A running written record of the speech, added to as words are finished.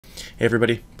Hey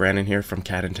everybody, Brandon here from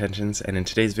CAD Intentions, and in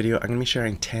today's video I'm going to be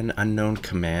sharing 10 unknown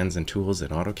commands and tools in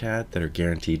AutoCAD that are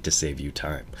guaranteed to save you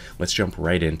time. Let's jump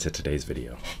right into today's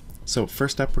video. So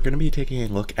first up, we're going to be taking a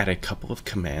look at a couple of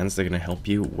commands that are going to help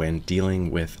you when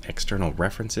dealing with external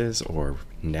references or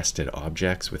nested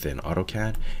objects within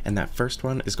AutoCAD, and that first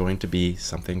one is going to be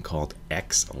something called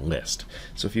XList.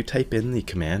 So if you type in the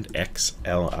command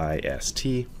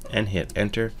XList and hit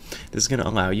enter, this is going to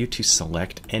allow you to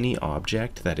select any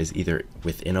object that is either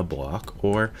within a block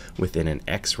or within an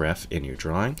XREF in your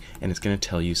drawing, and it's going to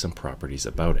tell you some properties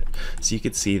about it. So you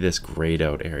can see this grayed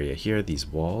out area here. These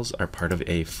walls are part of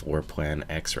a floor plan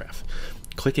XREF.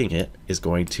 Clicking it is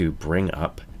going to bring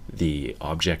up the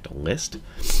object list,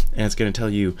 and it's going to tell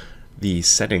you the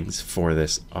settings for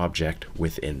this object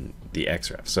within the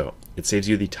XREF. So it saves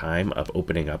you the time of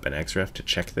opening up an XREF to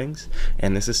check things,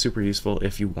 and this is super useful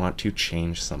if you want to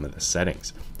change some of the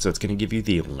settings. So it's going to give you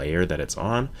the layer that it's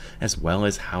on, as well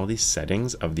as how the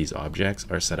settings of these objects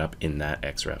are set up in that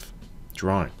XREF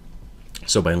drawing.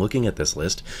 So by looking at this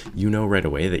list, you know right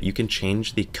away that you can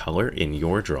change the color in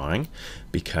your drawing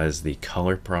because the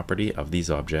color property of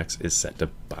these objects is set to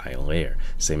by layer,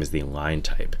 same as the line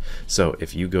type. So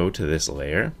if you go to this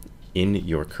layer in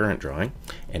your current drawing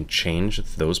and change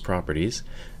those properties,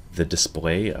 the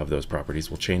display of those properties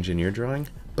will change in your drawing,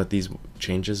 but these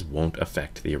changes won't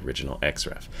affect the original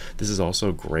XREF. This is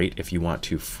also great if you want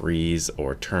to freeze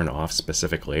or turn off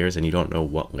specific layers and you don't know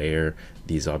what layer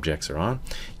these objects are on.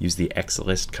 Use the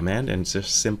XList command and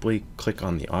just simply click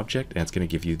on the object, and it's going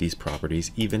to give you these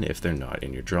properties even if they're not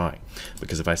in your drawing.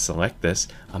 Because if I select this,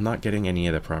 I'm not getting any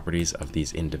of the properties of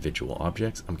these individual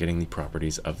objects, I'm getting the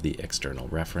properties of the external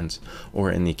reference,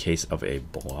 or in the case of a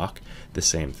block, the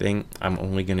same thing. I'm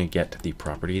only going to get the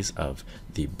properties of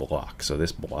the block. So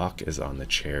this block is on the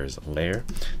chair's layer,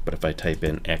 but if I type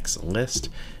in XList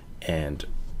and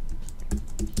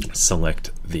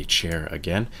select the chair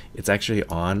again, it's actually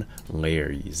on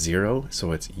layer 0,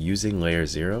 so it's using layer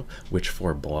 0, which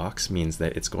for blocks means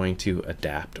that it's going to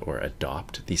adapt or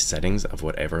adopt the settings of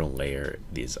whatever layer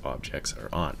these objects are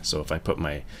on. So if I put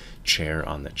my chair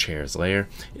on the chair's layer,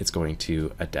 it's going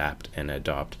to adapt and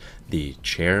adopt the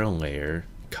chair layer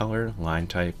color, line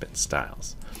type, and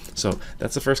styles. So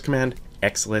that's the first command,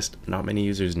 XList. Not many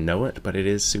users know it, but it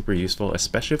is super useful,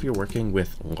 especially if you're working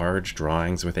with large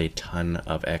drawings with a ton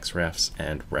of XREFs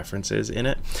and references in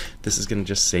it. This is going to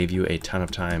just save you a ton of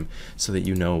time so that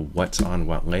you know what's on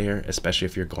what layer, especially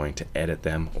if you're going to edit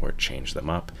them or change them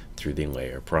up through the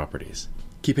layer properties.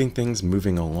 Keeping things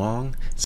moving along,